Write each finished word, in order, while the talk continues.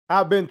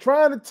I've been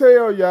trying to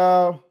tell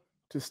y'all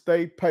to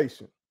stay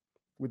patient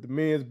with the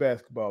men's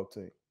basketball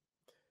team.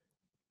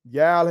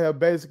 Y'all have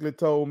basically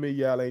told me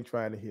y'all ain't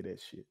trying to hear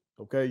that shit.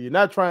 Okay, you're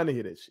not trying to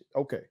hear that shit.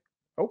 Okay.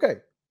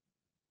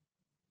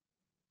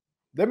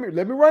 Let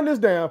me run this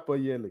down for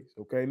you at least.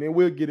 Okay, and then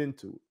we'll get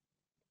into it.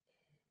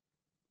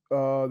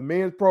 The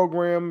men's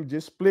program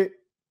just split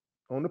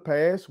on the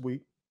past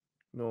week.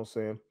 You know what I'm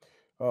saying?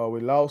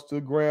 We lost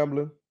to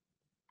Grambling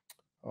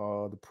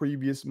the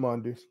previous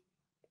Monday,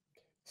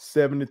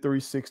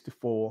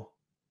 73-64.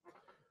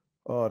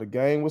 The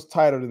game was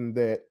tighter than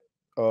that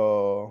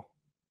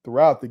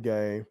throughout the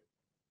game.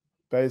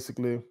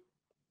 Basically,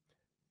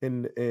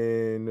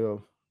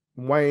 in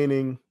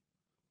waning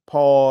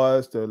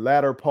parts, the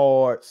latter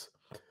parts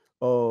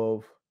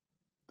of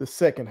the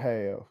second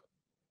half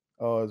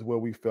is where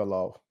we fell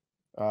off.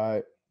 All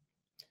right.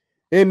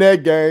 In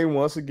that game,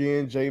 once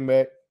again,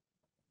 J-Mac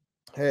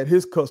had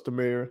his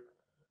customary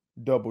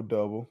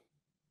double-double,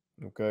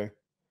 okay,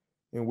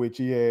 in which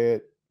he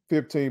had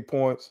 15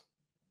 points,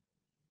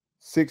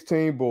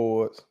 16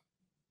 boards,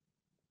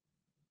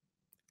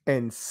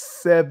 and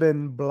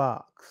 7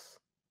 blocks.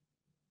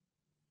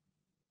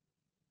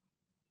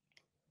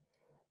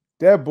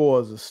 That boy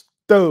is a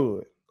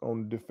stud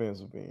on the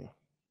defensive end,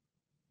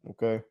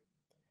 okay?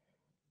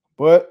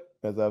 But,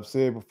 as I've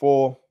said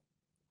before,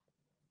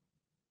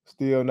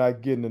 still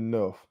not getting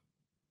enough.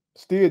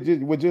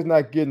 We're just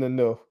not getting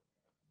enough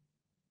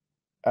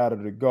out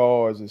of the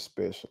guards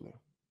especially,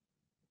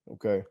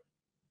 okay?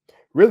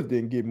 Really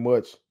didn't get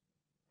much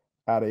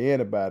out of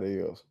anybody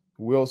else.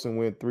 Wilson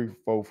went 3 for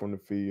 4 from the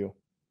field.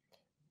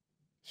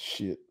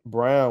 Shit.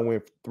 Brown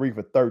went 3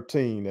 for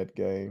 13 that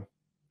game.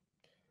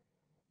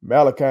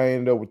 Malachi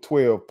ended up with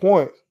 12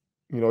 points.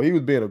 You know, he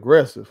was being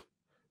aggressive.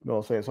 You know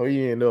what I'm saying? So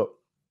he ended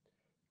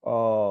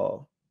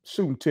up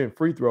shooting 10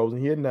 free throws,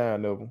 and he had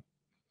 9 of them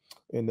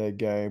in that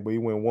game, but he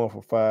went 1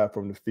 for 5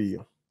 from the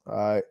field. All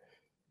right.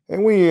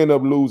 And we ended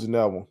up losing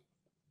that one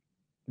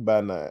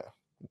by 9.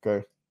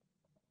 Okay.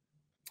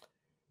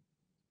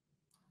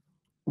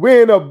 We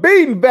ended up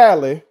beating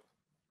Valley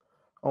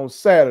on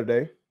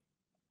Saturday,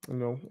 you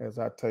know, as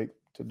I take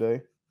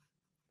today.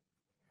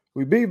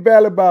 We beat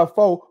Valley by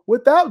 4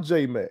 without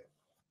J-Mac,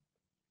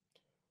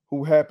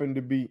 who happened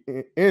to be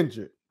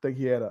injured. I think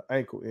he had an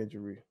ankle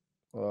injury,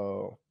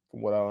 from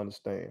what I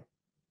understand.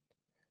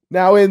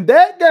 Now, in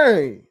that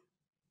game,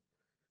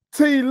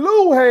 T.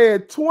 Lou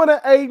had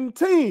 28 and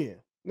 10.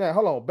 Now,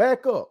 hold on,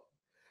 back up.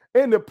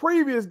 In the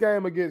previous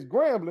game against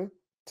Grambling,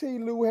 T.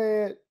 Lou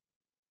had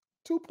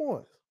 2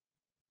 points,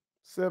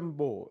 7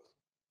 boards.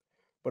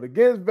 But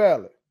against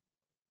Valley,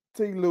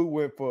 T. Lou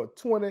went for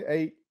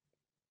 28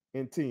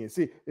 and 10.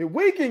 See, if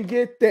we can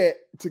get that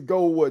to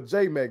go what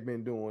J-Mac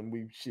been doing,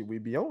 we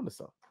be on to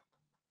something.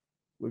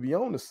 We be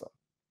on to something.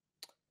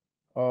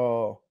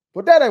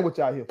 But that ain't what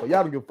y'all here for.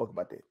 Y'all don't give a fuck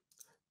about that.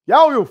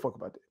 Y'all don't give a fuck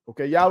about that.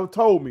 Okay, y'all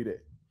told me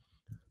that.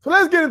 So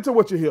let's get into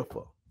what you're here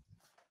for.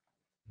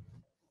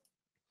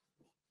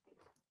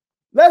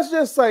 Let's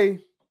just say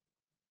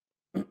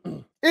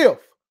if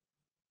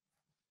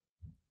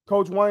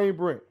Coach Wayne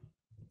Brent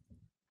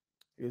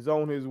is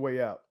on his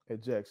way out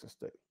at Jackson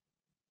State,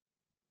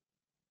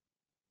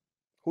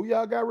 who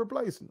y'all got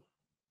replacing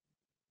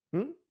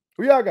him?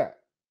 Who y'all got?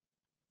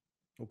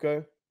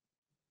 Okay.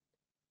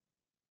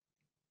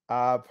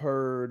 I've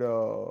heard,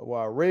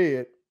 I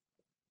read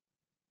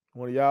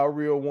one of y'all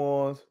real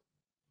ones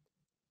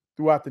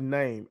throughout the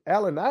name,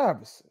 Allen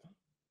Iverson.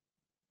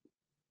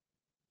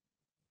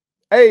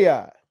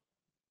 AI,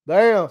 the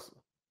answer,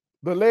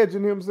 the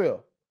legend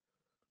himself.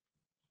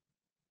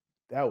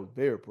 That was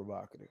very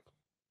provocative.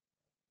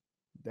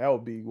 That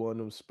would be one of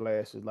them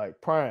splashes like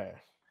Prime.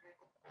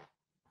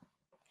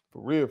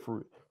 For real, for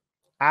real.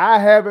 I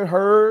haven't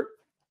heard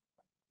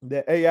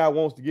that AI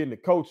wants to get into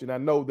coaching. I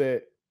know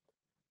that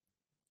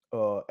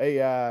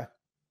AI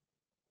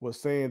was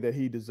saying that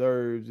he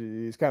deserves.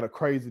 It's kind of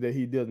crazy that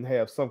he doesn't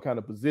have some kind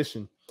of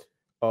position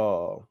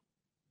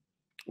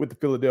with the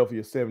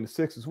Philadelphia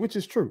 76ers, which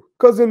is true.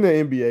 Because in the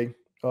NBA,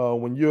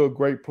 when you're a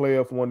great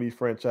player for one of these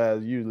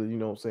franchises, usually, you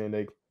know what I'm saying,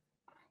 they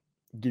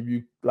give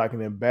you like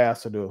an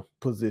ambassador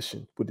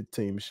position with the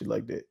team and shit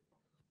like that.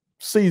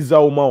 See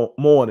Zoe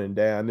Morning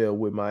down there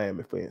with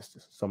Miami, for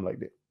instance, something like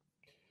that.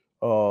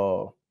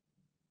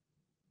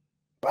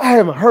 But I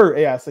haven't heard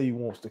AI say he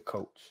wants to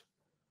coach.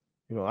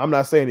 You know, I'm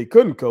not saying he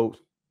couldn't coach.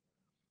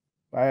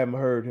 I haven't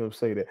heard him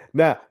say that.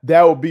 Now,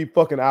 that would be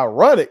fucking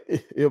ironic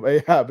if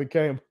AI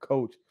became a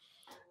coach,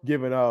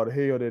 given all the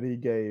hell that he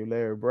gave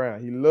Larry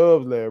Brown. He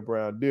loves Larry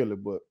Brown dearly,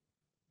 but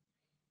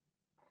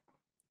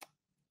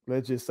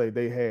let's just say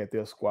they had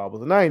their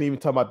squabbles. And I ain't even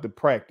talking about the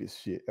practice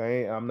shit.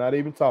 I'm not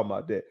even talking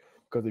about that.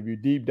 Because if you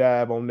deep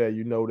dive on that,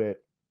 you know that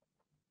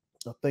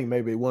I think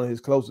maybe one of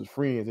his closest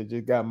friends that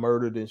just got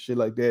murdered and shit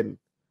like that. And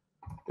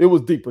it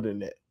was deeper than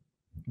that.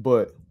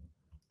 But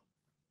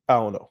I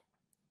don't know.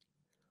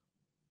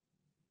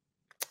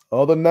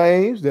 Other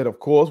names that, of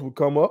course, would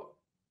come up.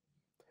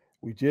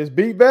 We just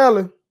beat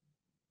Valley.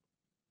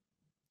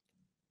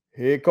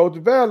 Head coach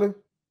of Valley.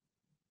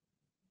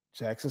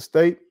 Jackson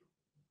State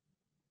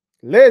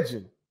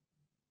Legend,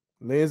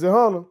 Lindsey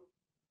Hunter.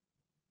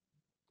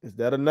 Is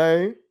that a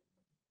name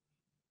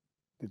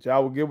that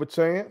y'all would give a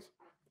chance?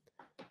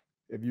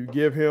 If you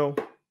give him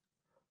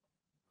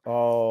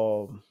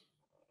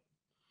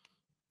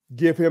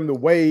the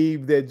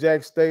wave that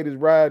Jack State is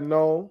riding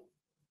on,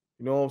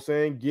 you know what I'm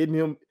saying? Get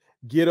him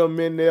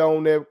in there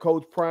on that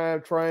Coach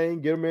Prime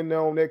train, get him in there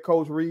on that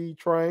Coach Reed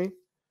train. You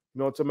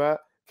know what I'm talking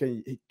about?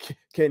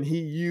 Can he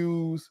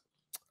use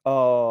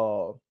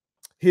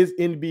his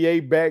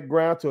NBA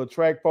background to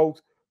attract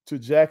folks to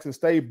Jackson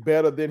State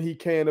better than he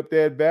can up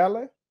there at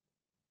Valley?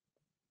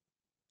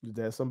 Is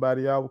that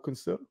somebody I would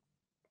consider?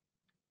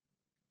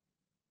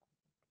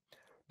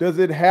 Does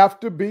it have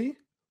to be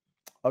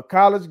a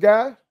college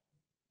guy?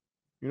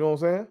 You know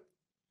what I'm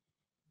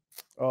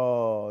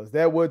saying? Is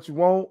that what you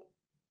want?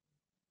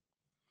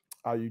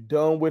 Are you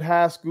done with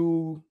high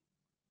school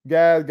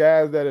guys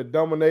that have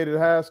dominated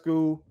high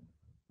school?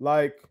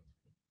 Like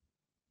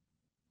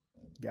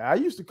guy I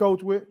used to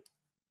coach with,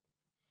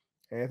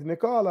 Anthony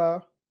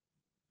Carlisle.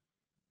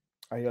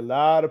 I hear a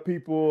lot of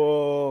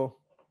people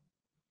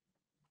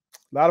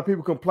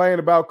complain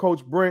about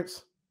Coach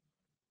Brent's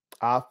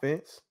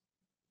offense.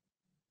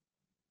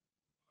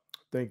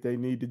 Think they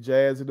need to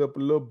jazz it up a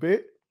little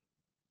bit.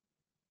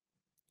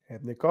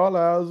 Anthony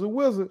Carlisle is a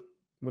wizard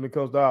when it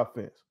comes to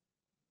offense.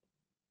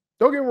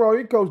 Don't get me wrong,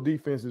 he coached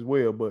defense as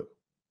well, but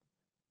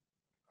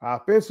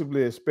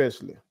offensively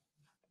especially,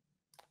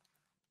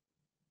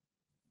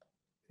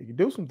 he can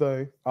do some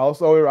things.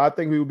 Also, I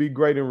think he would be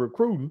great in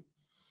recruiting.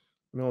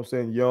 You know what I'm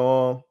saying?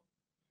 Young,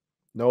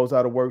 knows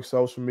how to work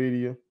social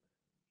media.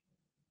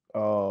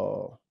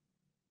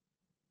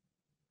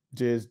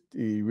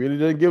 He really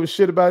doesn't give a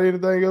shit about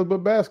anything else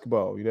but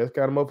basketball. That's the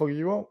kind of motherfucker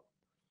you want.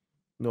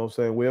 You know what I'm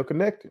saying? Well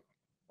connected.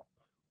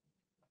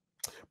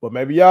 But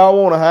maybe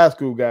y'all want a high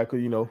school guy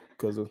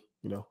because of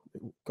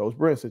Coach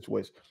Brent's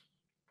situation.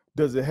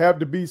 Does it have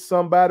to be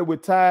somebody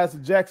with ties to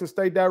Jackson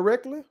State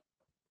directly?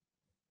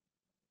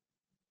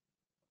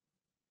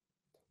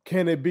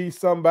 Can it be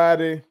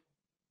somebody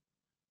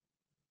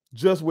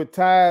just with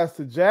ties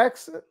to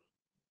Jackson,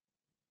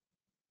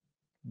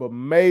 but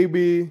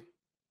maybe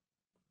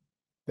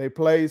they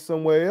play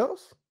somewhere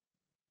else,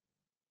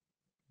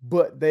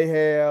 but they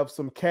have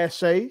some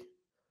cachet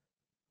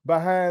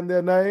behind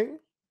their name?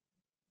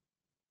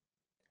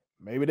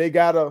 Maybe they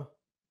got a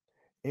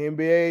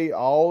NBA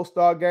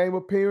All-Star game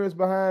appearance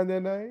behind their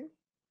name.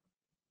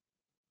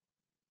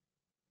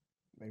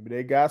 Maybe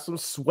they got some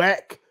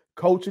SWAC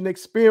coaching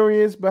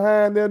experience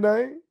behind their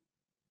name.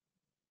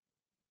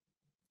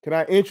 Can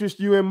I interest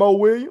you in Mo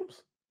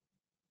Williams?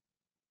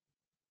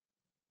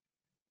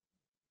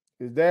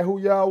 Is that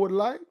who y'all would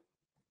like?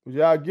 Would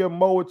y'all give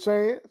Mo a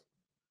chance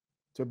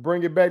to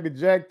bring it back to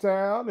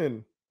Jacktown?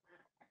 And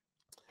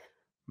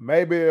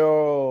maybe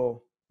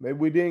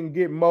we didn't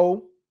get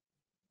Mo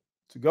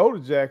to go to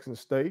Jackson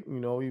State.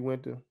 He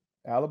went to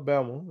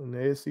Alabama in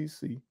the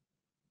SEC.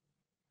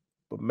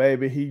 But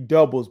maybe he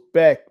doubles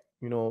back,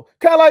 kind of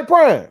like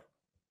Prime.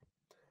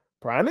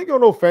 Prime ain't go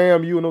no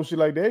FAMU and no shit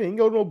like that. He ain't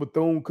go no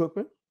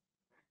Bethune-Cookman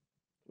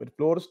with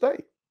Florida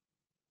State.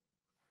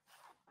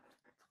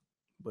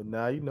 But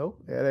now, at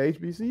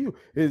HBCU.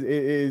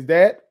 Is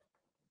that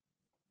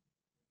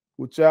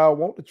what y'all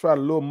want, to try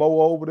to lure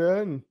Mo over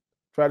there and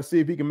try to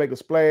see if he can make a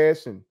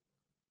splash and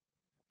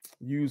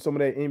use some of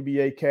that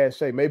NBA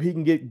cachet? Maybe he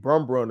can get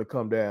Brun to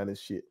come down and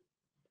shit.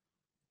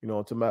 You know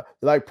what I'm talking about?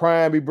 Like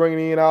Prime be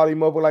bringing in all these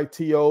motherfuckers like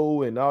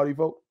T.O. and all these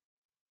folks.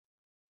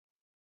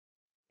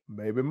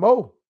 Maybe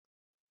Mo.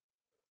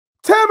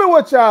 Tell me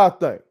what y'all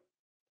think.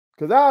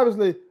 Because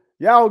obviously,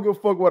 y'all don't give a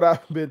fuck what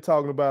I've been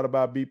talking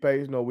about B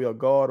Page. We'll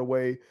guard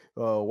away.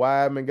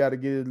 Wideman got to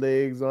get his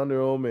legs under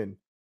him and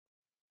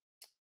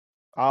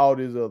all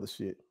this other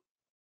shit.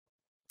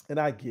 And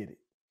I get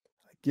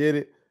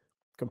it.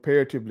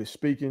 Comparatively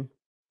speaking,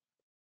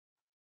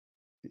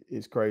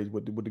 it's crazy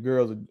what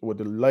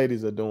the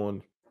ladies are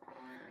doing.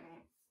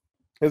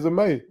 It's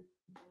amazing.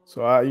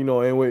 So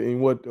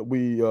and what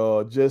we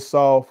just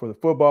saw from the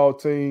football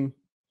team,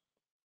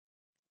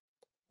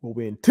 what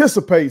we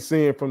anticipate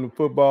seeing from the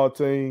football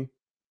team,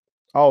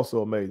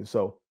 also amazing.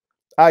 So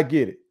I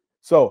get it.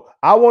 So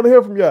I want to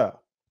hear from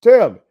y'all.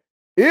 Tell me,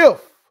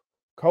 if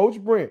Coach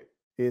Brent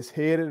is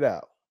headed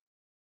out,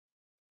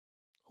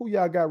 who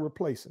y'all got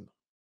replacing him?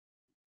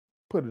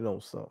 Put it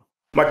on something.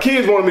 My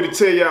kids wanted me to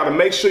tell y'all to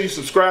make sure you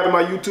subscribe to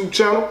my YouTube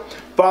channel,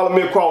 follow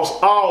me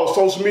across all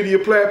social media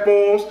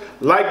platforms,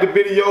 like the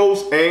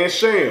videos, and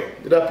share them.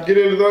 Did I forget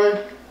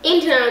anything?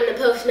 And turn on the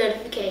post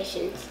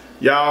notifications.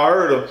 Y'all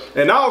heard them.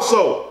 And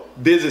also,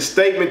 visit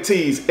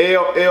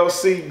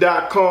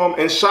StatementTeesLLC.com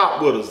and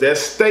shop with us.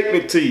 That's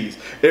Statement Tees.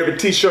 Every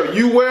t-shirt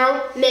you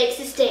wear makes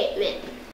a statement.